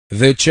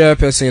The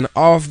chairperson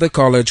of the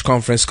College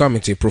Conference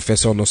Committee,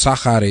 Professor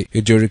Nosakari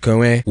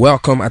Ejorikowe,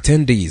 welcomed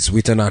attendees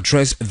with an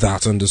address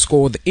that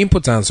underscored the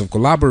importance of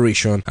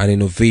collaboration and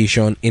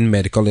innovation in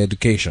medical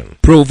education.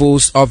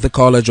 Provost of the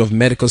College of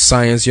Medical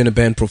Science,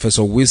 UNIBEN,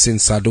 Professor Wilson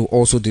Sadu,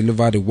 also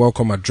delivered a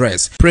welcome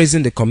address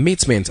praising the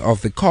commitment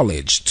of the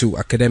college to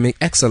academic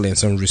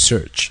excellence and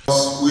research.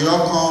 We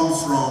all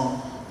come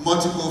from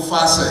multiple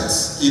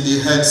facets in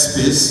the health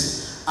space,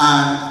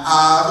 and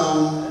our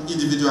own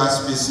individual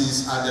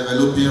spaces are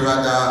developing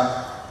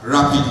rather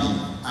rapidly,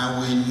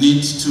 and we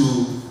need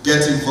to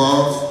get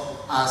involved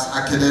as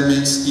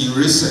academics in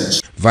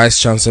research.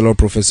 Vice Chancellor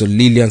Professor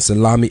Lillian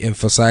Salami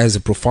emphasized the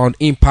profound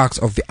impact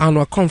of the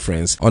annual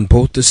conference on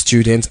both the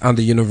students and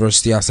the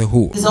university as a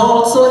whole. It is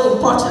also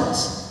important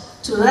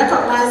to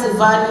recognize the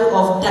value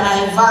of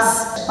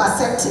diverse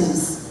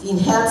perspectives in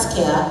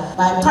healthcare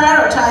by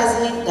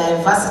prioritizing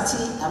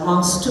diversity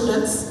among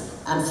students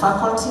and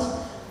faculty,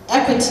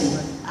 equity,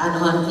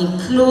 and an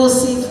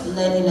inclusive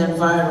learning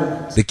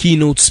environment. The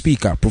keynote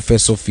speaker,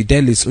 Professor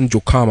Fidelis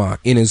Njokama,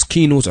 in his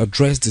keynote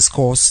address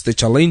discussed the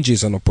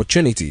challenges and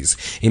opportunities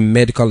in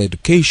medical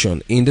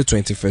education in the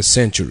 21st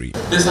century.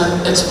 There's an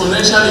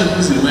exponential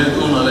increase in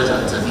medical knowledge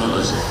and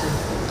technology.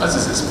 That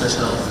is a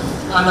special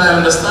thing. And I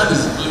understand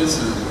it's going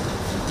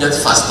to get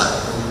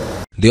faster.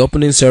 The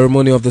opening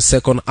ceremony of the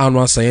second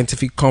annual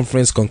scientific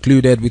conference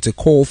concluded with a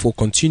call for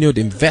continued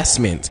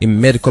investment in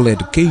medical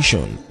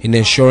education in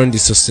ensuring the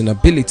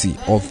sustainability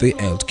of the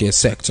healthcare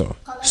sector.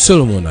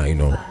 Solomon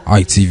Aino,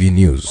 ITV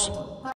News.